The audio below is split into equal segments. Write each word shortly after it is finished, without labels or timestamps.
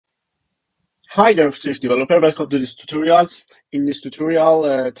Hi there, Swift developer. Welcome to this tutorial. In this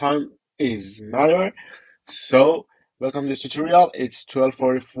tutorial, time is matter. So, welcome to this tutorial. It's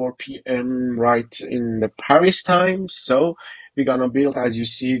 12:44 p.m. right in the Paris time. So, we're gonna build, as you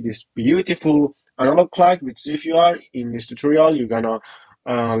see, this beautiful analog clock with SwiftUI. In this tutorial, you're gonna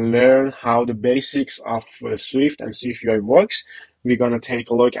learn how the basics of Swift and SwiftUI works. We're gonna take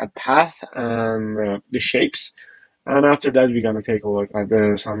a look at path and the shapes. And after that, we're gonna take a look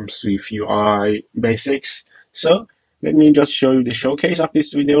at some Swift UI basics. So let me just show you the showcase of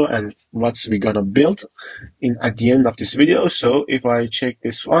this video and what's we gonna build in at the end of this video. So if I check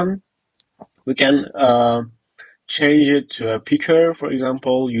this one, we can change it to a picker, for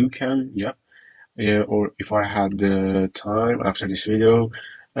example. You can, yeah, or if I had the time after this video,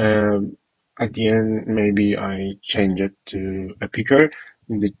 um, at the end maybe I change it to a picker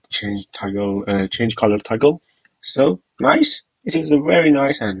in the change toggle, change color toggle. So nice. It is a very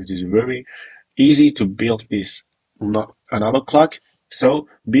nice and it is very easy to build this analog clock. So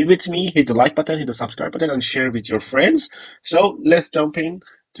be with me, hit the like button, hit the subscribe button, and share with your friends. So let's jump in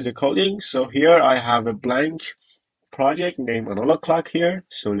to the coding. So here I have a blank project named analog clock here.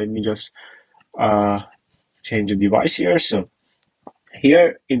 So let me just uh, change the device here. So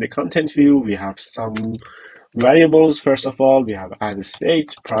here in the content view, we have some variables. First of all, we have add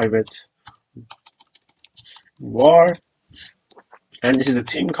state, private var, and this is a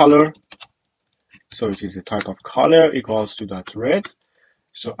theme color. So it is a type of color equals to dot red.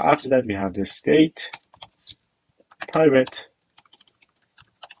 So after that, we have the state, private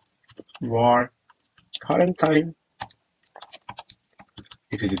var, current time.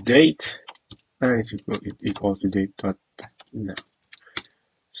 It is a date, and it equals to date dot now.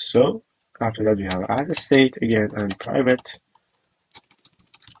 So after that, we have add state again and private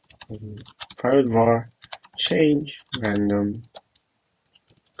var change random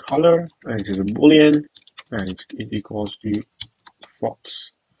color, and it is a boolean, and it equals to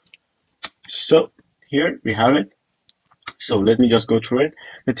false. So here we have it. So let me just go through it.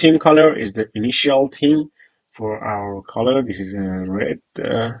 The theme color is the initial theme for our color. This is red.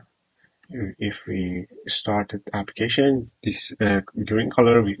 If we start the application, this green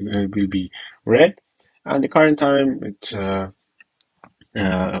color will be red, and the current time it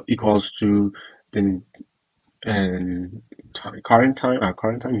equals to the current time,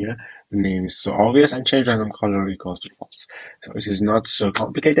 yeah. The name is so obvious, and change random color equals to false. So this is not so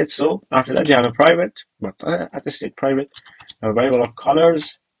complicated. So after that, you have a private, but at the state private, a variable of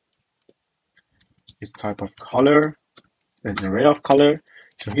colors is type of color, and array of color.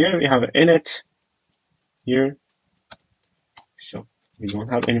 So here we have an init here. So we don't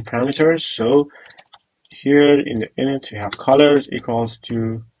have any parameters. So here in the init, we have colors equals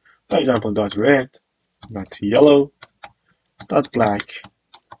to, for example, dot red, dot yellow, dot black,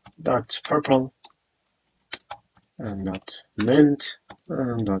 dot purple, and dot mint,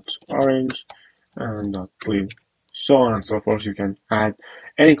 and dot orange, and dot blue, so on and so forth. You can add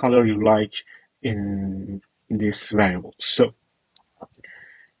any color you like in this variable. So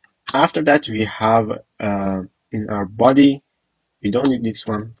after that, we have in our body, we don't need this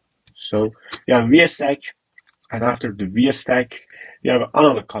one. So we have VStack, and after the VStack, we have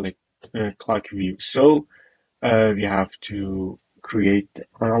another clock view. So we have to create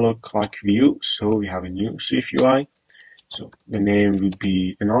analog clock view. So we have a new SwiftUI. So the name would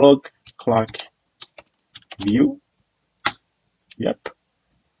be analog clock view. Yep,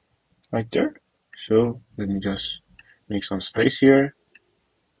 right there. So let me just make some space here.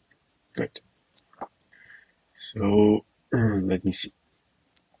 Good. So let me see.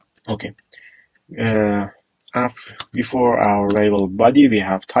 Okay. Before our variable body, we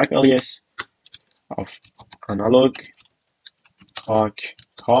have type alias of analog clock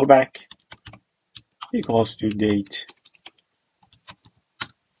callback equals to date,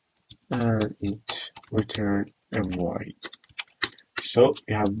 and it return a void. So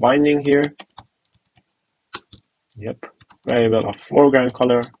we have binding here. Yep, variable of foreground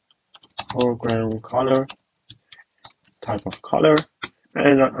color, type of color,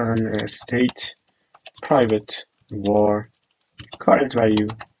 and a state private var current value,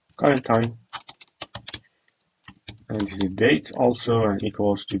 current time, and this is date also, and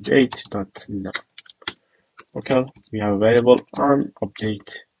equals to date dot now. Okay, we have a variable on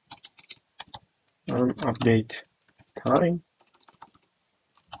update time.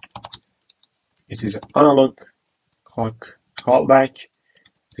 It is analog clock callback.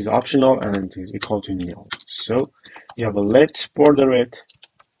 It is optional and it is equal to nil. So we have a let border it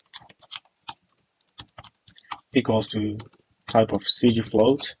equals to type of CG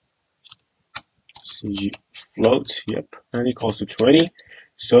float, yep, and equals to 20.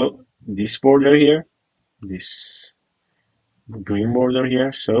 So this border here, this green border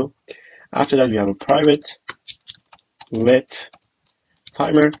here. So after that, we have a private let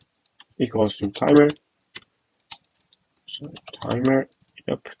timer equals to timer. So timer,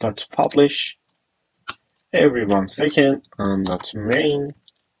 yep, dot publish every 1 second, and dot main,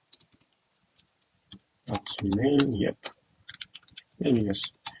 yep,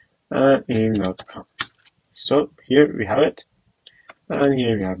 just in dot com. So here we have it, and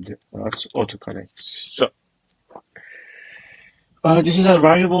here we have the auto connect. So this is our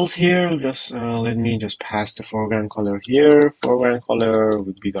variables here. Just let me just pass the foreground color here. Foreground color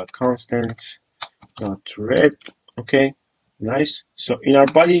would be dot constant dot red. Okay, nice. So in our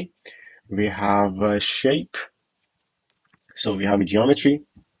body we have a shape. So we have a geometry.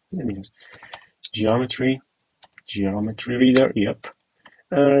 Let me just geometry reader. Yep.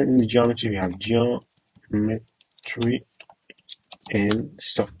 And in the geometry we have geometry, and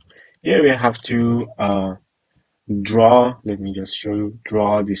so here we have to draw. Let me just show you.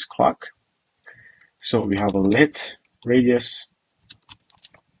 Draw this clock. So we have a let radius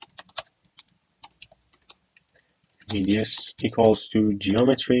equals to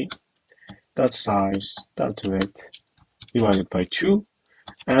geometry dot size dot width divided by 2,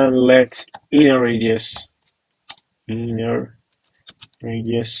 and let inner radius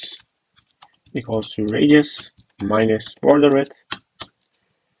equals to radius minus border width.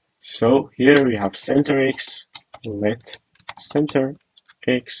 So here we have center x, let center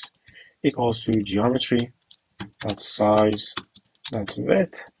x equals to geometry dot size dot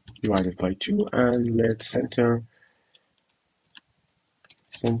width divided by 2, and let center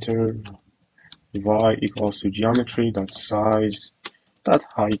y equals to geometry dot size dot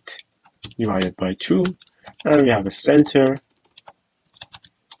height divided by 2, and we have a center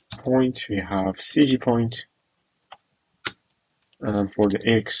point, we have CG point, and for the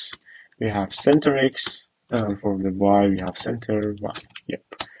x we have center x, and for the y we have center y. Yep,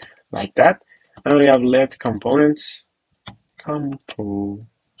 like that. And we have let components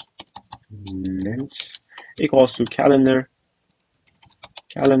equals to calendar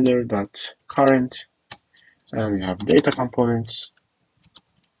dot current, and we have date components,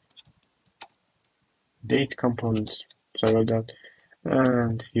 sorry about that.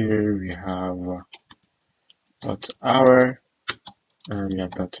 And here we have dot hour, and we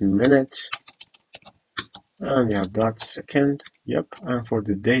have dot minute, and we have dot second. Yep. And for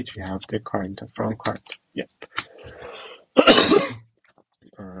the date we have the current from current. Yep.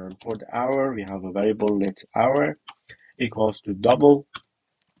 And for the hour we have a variable let hour equals to double,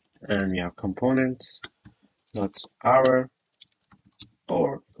 and we have components dot hour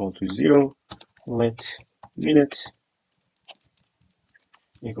or equal to 0, let minute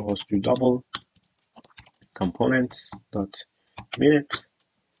equals to double, components dot minute,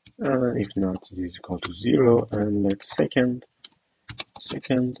 and if not it is equal to 0, and let second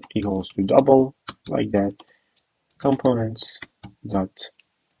equals to double, like that, components dot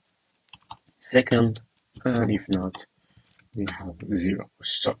second, and if not we have 0.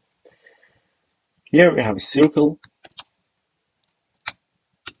 So here we have a circle,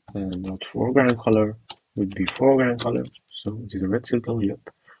 and not foreground color would be foreground color. So it is a red circle. Yep.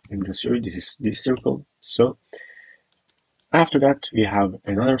 I'm just show you this is this circle. So after that we have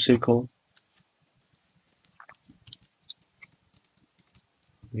another circle.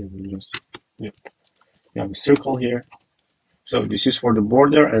 We will just, yep. We have a circle here. So this is for the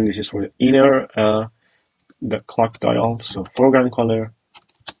border, and this is for the inner the clock dial. So foreground color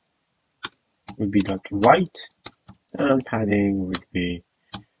would be dot white, and padding would be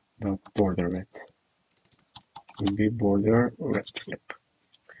dot border red. Would be border red. Yep.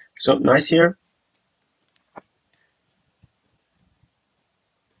 So nice here.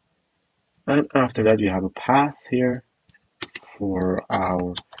 And after that we have a path here for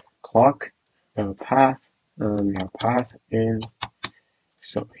our clock. We have a path, and we have path in.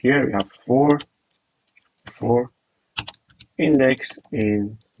 So here we have four index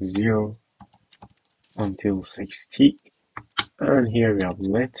in 0 until 60, and here we have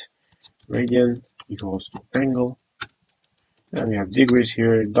let radian equals to angle, and we have degrees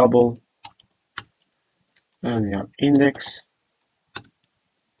here double, and we have index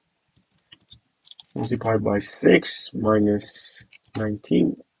multiplied by 6 minus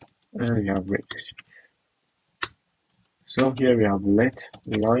 19, and we have radius. So here we have let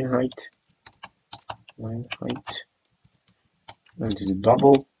line height, and this is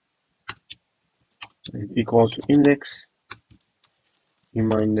double, and equals to index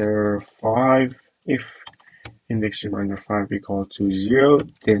reminder 5. If index reminder 5 equal to 0,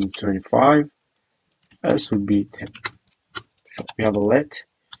 then 25, else would be 10. So we have a let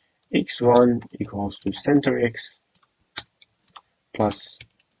x1 equals to center x plus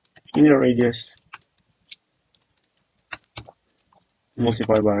inner radius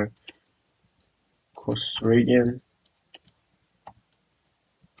multiplied by cos radian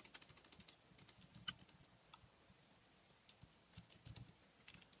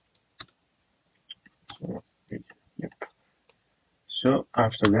so, yep. So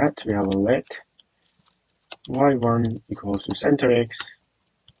after that we have a let y1 equals to center x,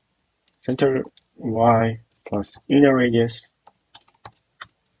 center y plus inner radius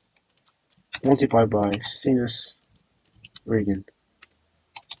multiplied by sinus radian.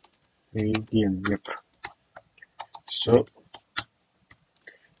 Yep. So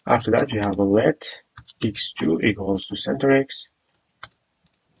after that we have a let x2 equals to center x,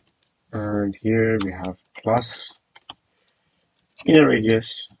 and here we have plus inner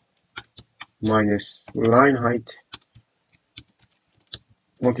radius minus line height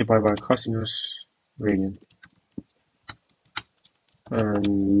multiplied by cosinus radian,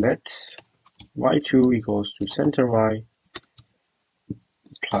 and let y2 equals to center y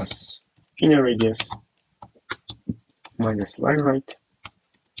plus inner radius minus line height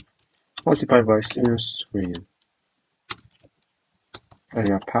multiplied by sinus radian, and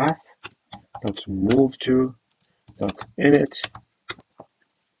your path dot move to dot init,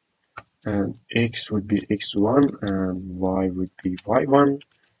 and x would be x1 and y would be y1.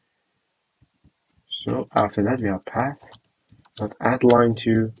 So after that we have path dot add line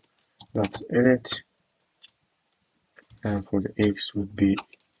to dot init, and for the x would be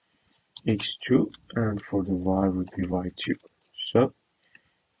x2 and for the y would be y2. So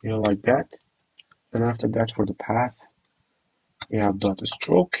like that. And after that for the path we have dot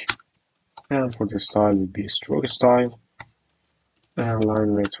stroke, and for the style would be stroke style, and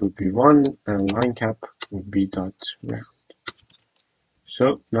line width would be 1 and line cap would be dot round.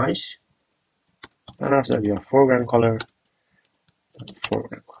 So nice. And after that we have foreground color,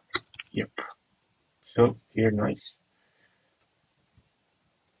 foreground color. Yep. So here nice.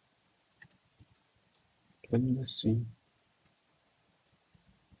 Let's see.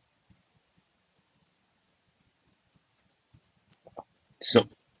 So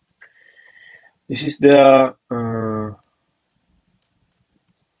this is the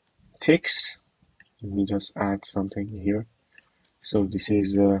text. Let me just add something here. So this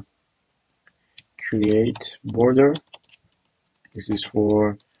is create border. This is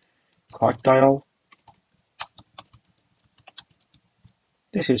for clock dial.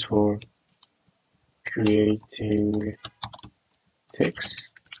 This is for creating text.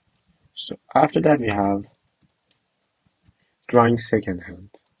 So after that we have drawing second hand.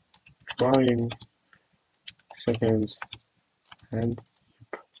 Drawing seconds hand.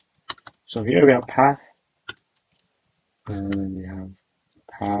 So here we have path, and we have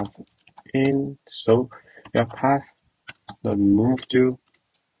path in. So we have path that move to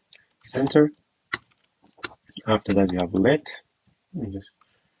center. After that we have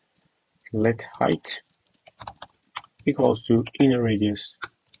let height equals to inner radius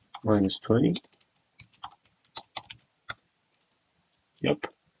minus 20. Yep.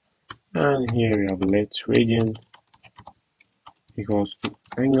 And here we have let radian equals to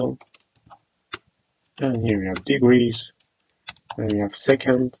angle, and here we have degrees, and we have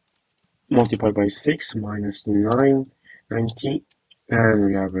second multiplied by 6 minus 990, and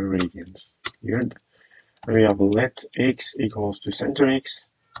we have a radians here, and we have let x equals to center x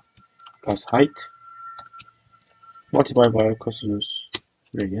plus height multiplied by cosinus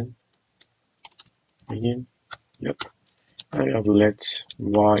radian, yep, and we have let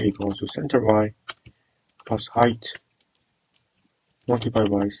y equals to center y plus height multiplied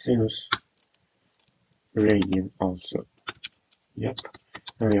by sinus radian also, yep,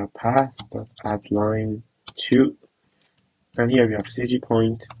 and we have path dot add line 2, and here we have CG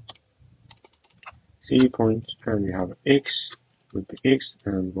point, and we have x would be x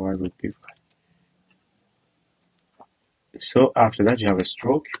and y would be y. So after that you have a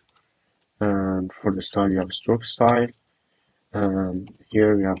stroke, and for the style you have a stroke style, and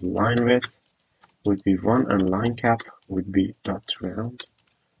here we have line width would be 1 and line cap would be dot round,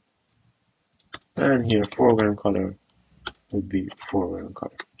 and here foreground color would be foreground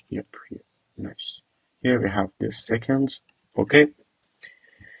color. Yep, here, nice. Here we have the seconds. Okay.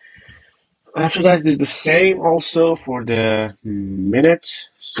 After that, it is the same also for the minute.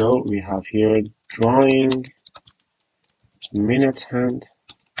 So we have here drawing minute hand.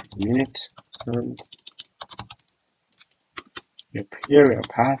 Yep, here we have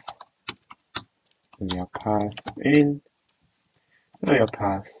path. And we have path in. Now we have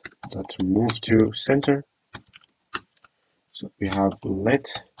path that move to center. So we have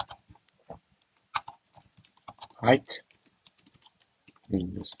let height,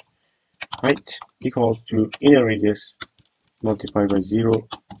 in this height equals to inner radius multiplied by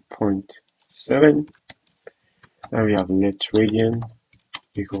 0.7, and we have let radian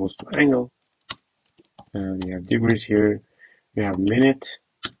equals to angle, and we have degrees here. We have minute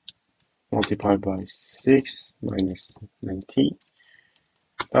multiplied by 6 minus 90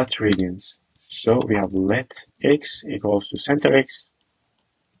 dot radians. So we have let x equals to center x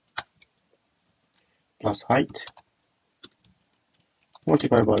plus height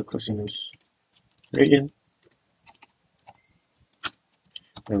multiplied by cosinus radian,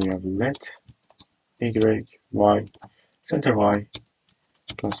 and we have let y y center y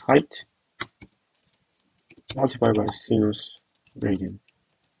plus height multiplied by sinus radian.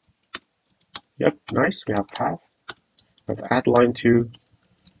 Yep, nice. We have path. But add line to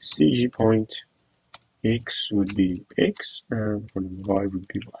CG point, x would be x, and for the y would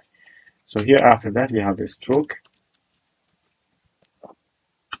be y. So here after that we have a stroke,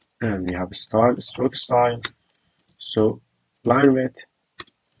 and we have a style, stroke style. So line width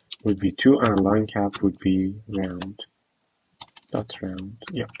would be 2, and line cap would be round. Dot round.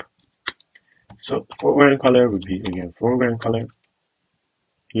 Yep. So foreground color would be again foreground color.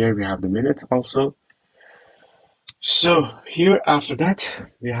 Here we have the minute also. So here after that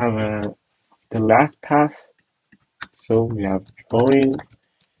we have the last path. So we have drawing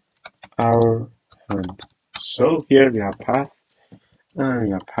our hand. So here we have path, and we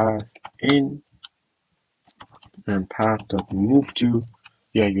have path in, and path dot move to,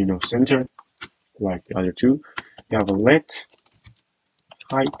 center, like the other two. We have a let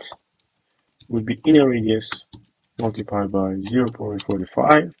height would be inner radius multiplied by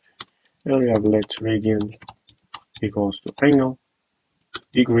 0.45, and we have let radian equals to angle.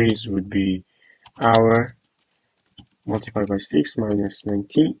 Degrees would be hour multiplied by 6 minus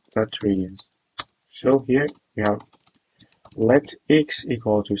 19 dot radians. So here we have let x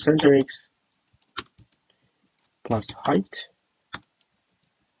equal to center x plus height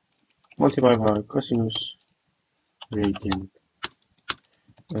multiplied by cosinus radian,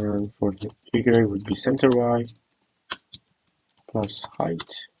 and for the y would be center y plus height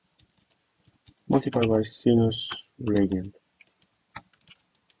multiplied by sinus radian.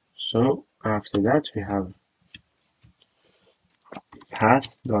 So after that we have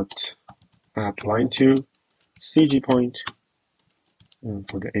path dot add line to CG point, and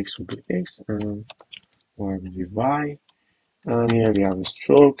for the x would be x, and y would be y, and here we have a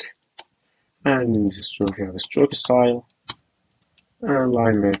stroke, and in this stroke we have a stroke style, and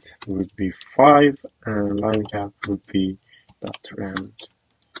line width would be 5, and line cap would be dot round.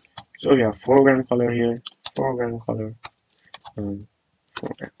 So we have foreground color here, foreground color, and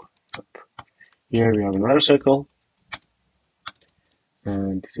foreground color. Here we have another circle,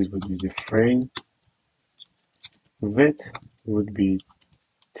 and this would be the frame. Width would be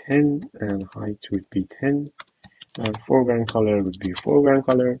 10, and height would be 10, and foreground color would be foreground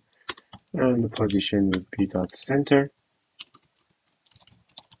color, and the position would be dot center.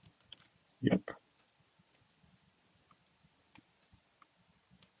 Yep.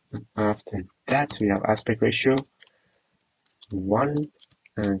 And after that we have aspect ratio 1,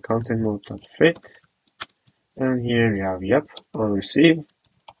 and content mode dot fit, and here we have yep on receive.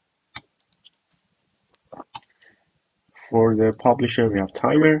 For the publisher we have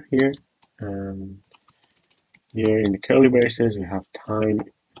timer here, and here in the curly braces we have time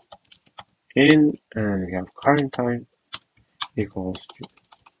in, and we have current time equals to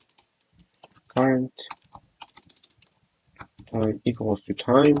current time equals to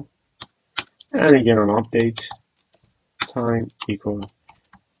time, and again on update time equal,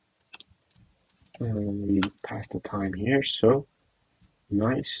 and we pass the time here. So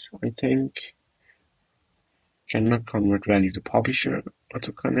nice. I think cannot convert value to publisher,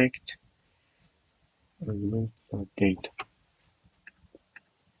 auto connect, and update.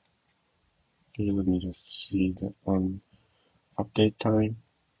 Okay, let me just see the on update time.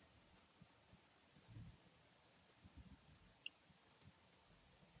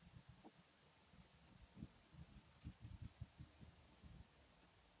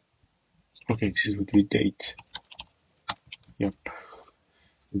 Okay, this is what we date. Yep,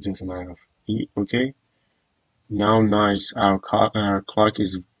 it's just a matter of E. Okay, now nice, our clock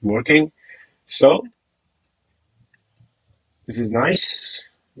is working. So this is nice.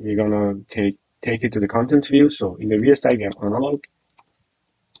 We're gonna take it to the contents view. So in the VS tag we have analog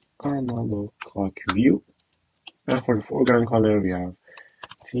clock view, and for the foreground color we have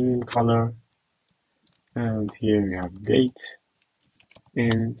theme color, and here we have date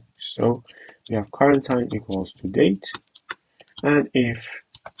in. So we have current time equals to date, and if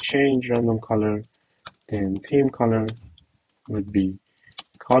change random color Then theme color would be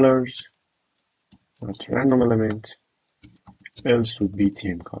colors, not random element, else would be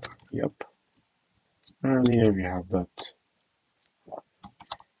theme color. Yep. And here we have that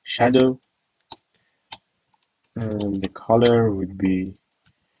shadow, and the color would be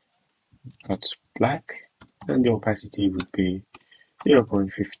that black, and the opacity would be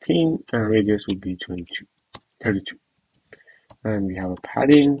 0.15, and radius would be 32. And we have a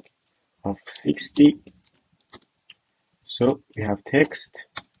padding of 60. So we have text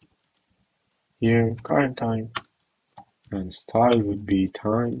here, current time, and style would be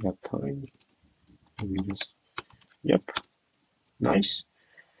time, that time. Yep, nice.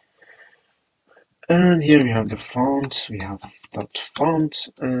 And here we have the font, we have that font,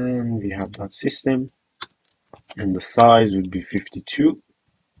 and we have that system, and the size would be 52,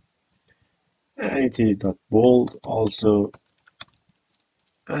 and it is that bold also,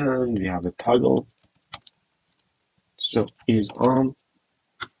 and we have a toggle, so is on,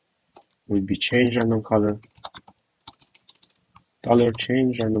 would be change random color, dollar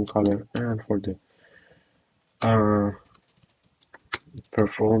change random color, and for the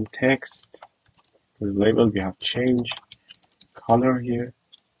perform text, the label we have change color here,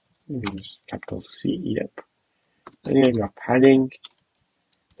 use capital C, yep. And here we have padding,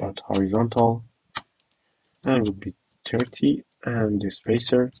 dot horizontal, and would be 30, and the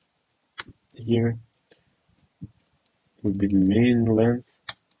spacer here would be the main length,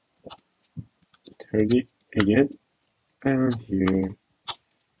 30 again, and here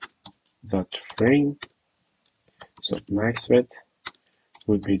dot frame, so max width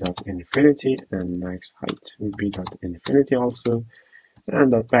would be dot infinity, and max height would be dot infinity also,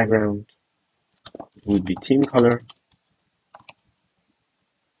 and dot background would be theme color,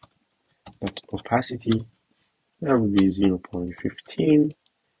 dot opacity, that would be 0.15,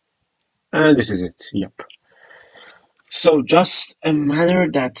 and this is it, yep. So just a matter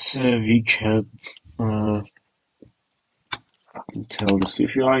that we can tell the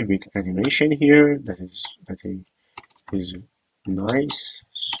SwiftUI with animation here, that I think is nice.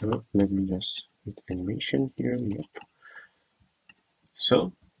 So let me just hit animation here, yep.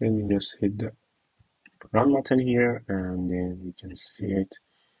 So let me just hit the run button here, and then we can see it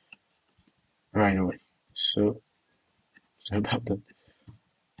right away. So sorry about that.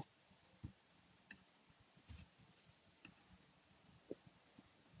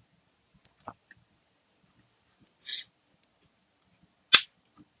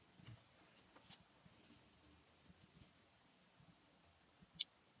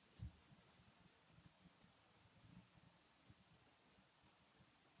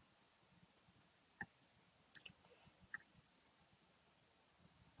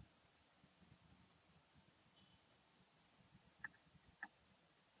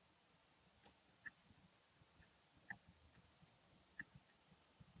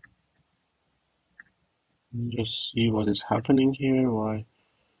 Just see what is happening here, why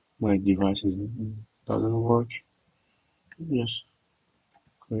my device doesn't work. Just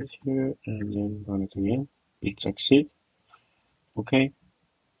click here and then run it again. It succeed. Okay.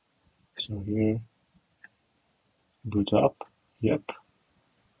 So here, boot up. Yep.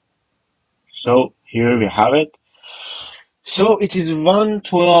 So here we have it. So it is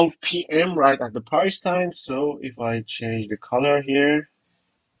 1:12 p.m. right at the Paris time. So if I change the color here,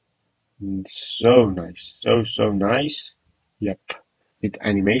 so nice, so nice. Yep. With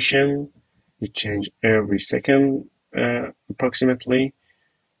animation, it change every second approximately.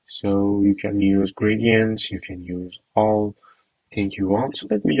 So you can use gradients, you can use all things you want. So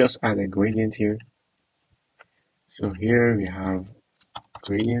let me just add a gradient here. So here we have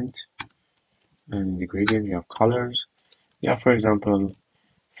gradient, and the gradient we have colors. Yeah, for example,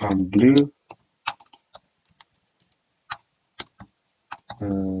 from blue,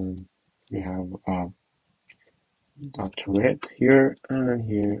 we have dot red here, and then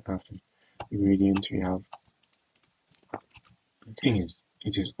here after the gradient we have, I think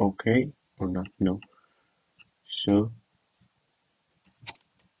it is okay or not, no. So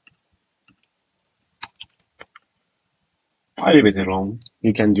I leave it alone.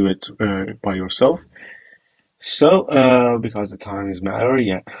 You can do it by yourself. So because the time is matter,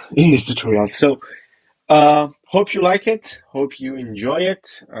 yeah, in this tutorial. So hope you like it. Hope you enjoy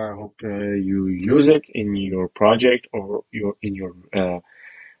it. Hope you use it in your project or in your uh,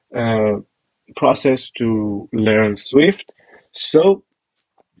 process to learn Swift. So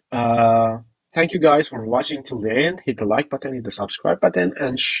thank you guys for watching till the end. Hit the like button, hit the subscribe button,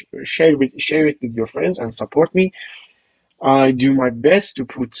 and share it with your friends and support me. I do my best to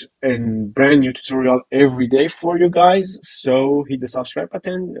put a brand new tutorial every day for you guys. So hit the subscribe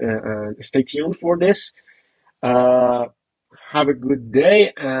button and stay tuned for this. Uh, have a good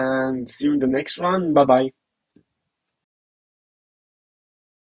day and see you in the next one. Bye bye.